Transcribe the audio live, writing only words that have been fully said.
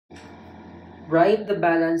Write the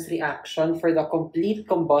balance reaction for the complete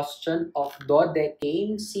combustion of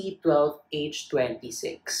dodecane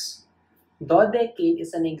C12H26. Dodecane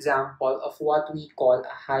is an example of what we call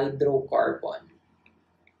a hydrocarbon.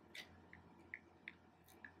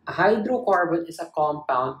 A hydrocarbon is a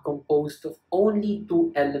compound composed of only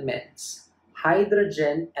two elements,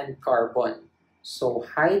 hydrogen and carbon. So,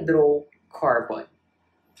 hydrocarbon.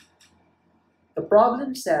 The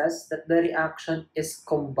problem says that the reaction is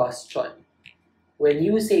combustion. When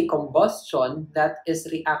you say combustion, that is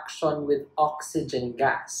reaction with oxygen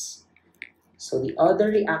gas. So the other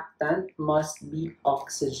reactant must be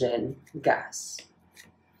oxygen gas.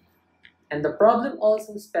 And the problem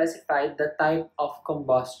also specified the type of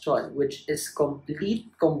combustion, which is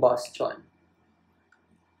complete combustion.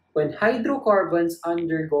 When hydrocarbons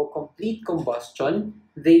undergo complete combustion,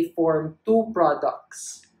 they form two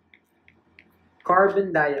products,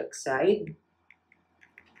 carbon dioxide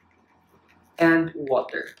and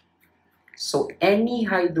water. So any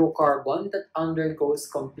hydrocarbon that undergoes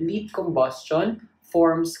complete combustion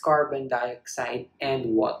forms carbon dioxide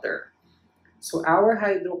and water. So our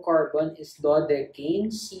hydrocarbon is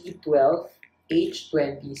dodecane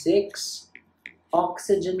C12H26,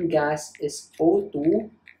 oxygen gas is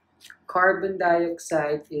O2, carbon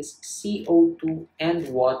dioxide is CO2, and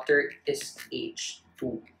water is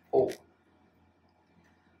H2O.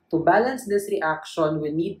 To balance this reaction,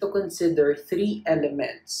 we need to consider three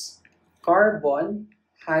elements: carbon,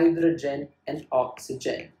 hydrogen, and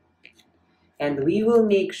oxygen. And we will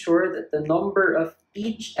make sure that the number of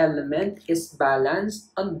each element is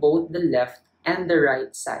balanced on both the left and the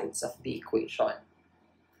right sides of the equation.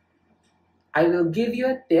 I will give you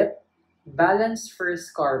a tip: balance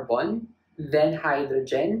first carbon, then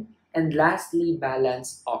hydrogen, and lastly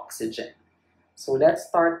balance oxygen. So let's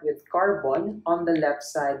start with carbon. On the left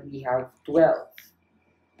side, we have 12.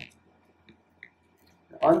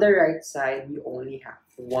 On the right side, we only have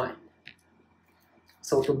 1.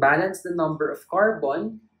 So to balance the number of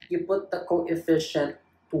carbon, you put the coefficient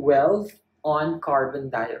 12 on carbon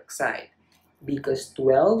dioxide. Because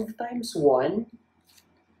 12 times 1,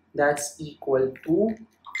 that's equal to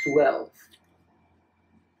 12.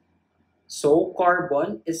 So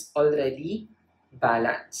carbon is already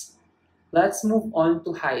balanced. Let's move on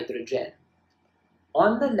to hydrogen.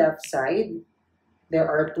 On the left side, there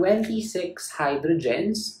are 26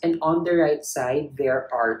 hydrogens, and on the right side, there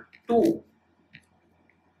are 2.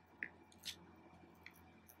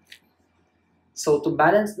 So to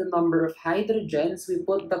balance the number of hydrogens, we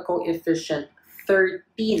put the coefficient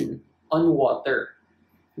 13 on water.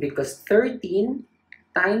 Because 13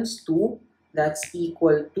 times 2, that's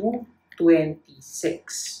equal to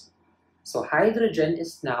 26. So hydrogen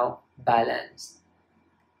is now balanced.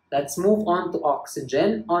 Let's move on to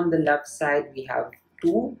oxygen. On the left side, we have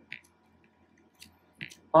 2.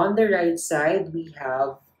 On the right side, we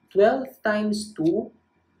have 12 times 2,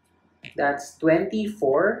 that's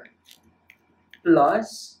 24,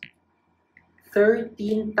 plus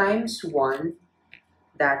 13 times 1,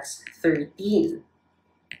 that's 13.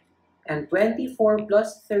 And 24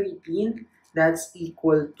 plus 13, that's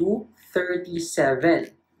equal to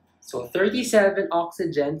 37. So 37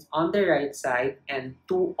 oxygens on the right side and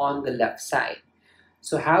 2 on the left side.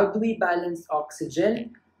 So how do we balance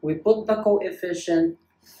oxygen? We put the coefficient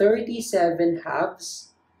 37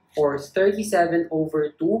 halves, or 37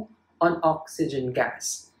 over 2 on oxygen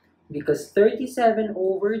gas. Because 37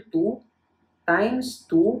 over 2 times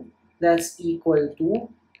 2, that's equal to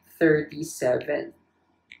 37.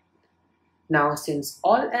 Now, since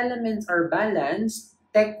all elements are balanced,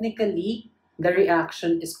 technically, the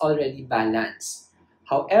reaction is already balanced.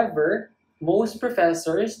 However, most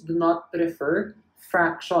professors do not prefer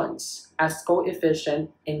fractions as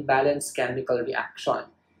coefficient in balanced chemical reaction.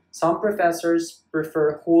 Some professors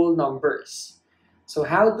prefer whole numbers. So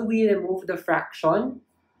how do we remove the fraction?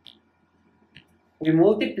 We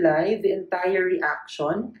multiply the entire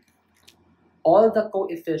reaction, all the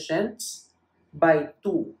coefficients, by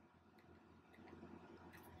 2.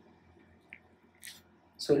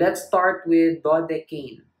 So let's start with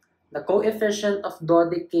dodecane. The coefficient of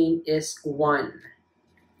dodecane is 1.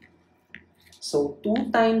 So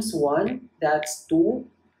 2 times 1, that's 2.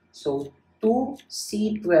 So 2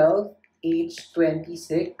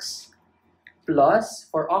 C12H26 plus,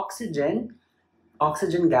 for oxygen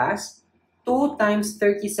gas, 2 times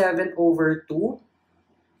 37 over 2,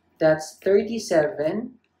 that's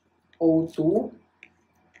 37 O2.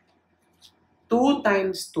 2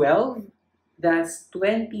 times 12, that's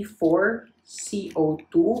 24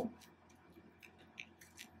 CO2.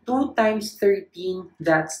 2 times 13,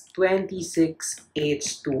 that's 26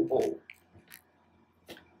 H2O.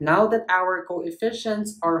 Now that our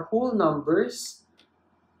coefficients are whole numbers,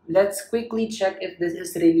 let's quickly check if this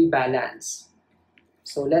is really balanced.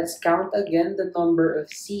 So let's count again the number of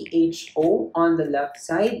CHO on the left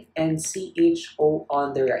side and CHO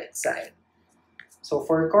on the right side. So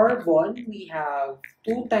for carbon, we have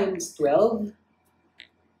 2 times 12,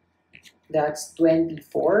 that's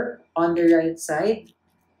 24. On the right side,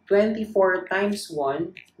 24 times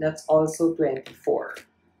 1, that's also 24.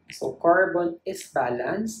 So carbon is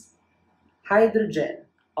balanced. Hydrogen,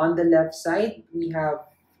 on the left side, we have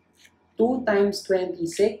 2 times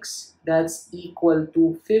 26, that's equal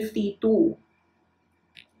to 52.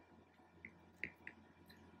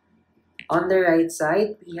 On the right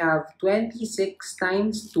side, we have 26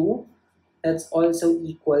 times 2, that's also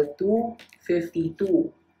equal to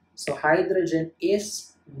 52. So hydrogen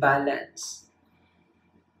is balanced.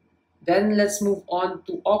 Then let's move on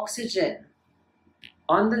to oxygen.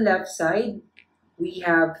 On the left side, we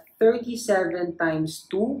have 37 times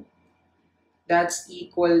 2, that's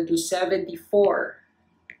equal to 74.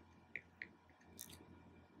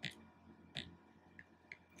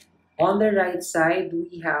 On the right side,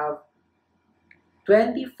 we have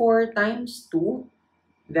 24 times 2,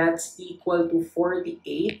 that's equal to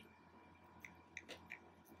 48,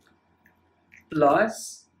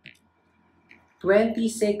 plus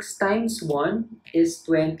 26 times 1 is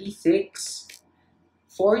 26.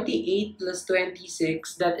 48 plus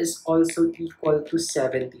 26, that is also equal to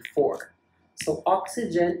 74. So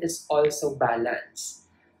oxygen is also balanced.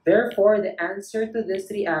 Therefore, the answer to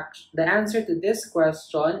this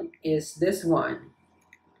question is this one.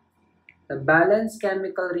 The balanced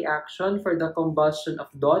chemical reaction for the combustion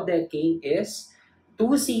of dodecane is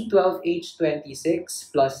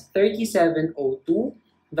 2C12H26 plus 37O2.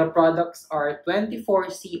 The products are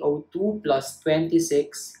 24CO2 plus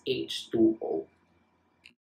 26H2O.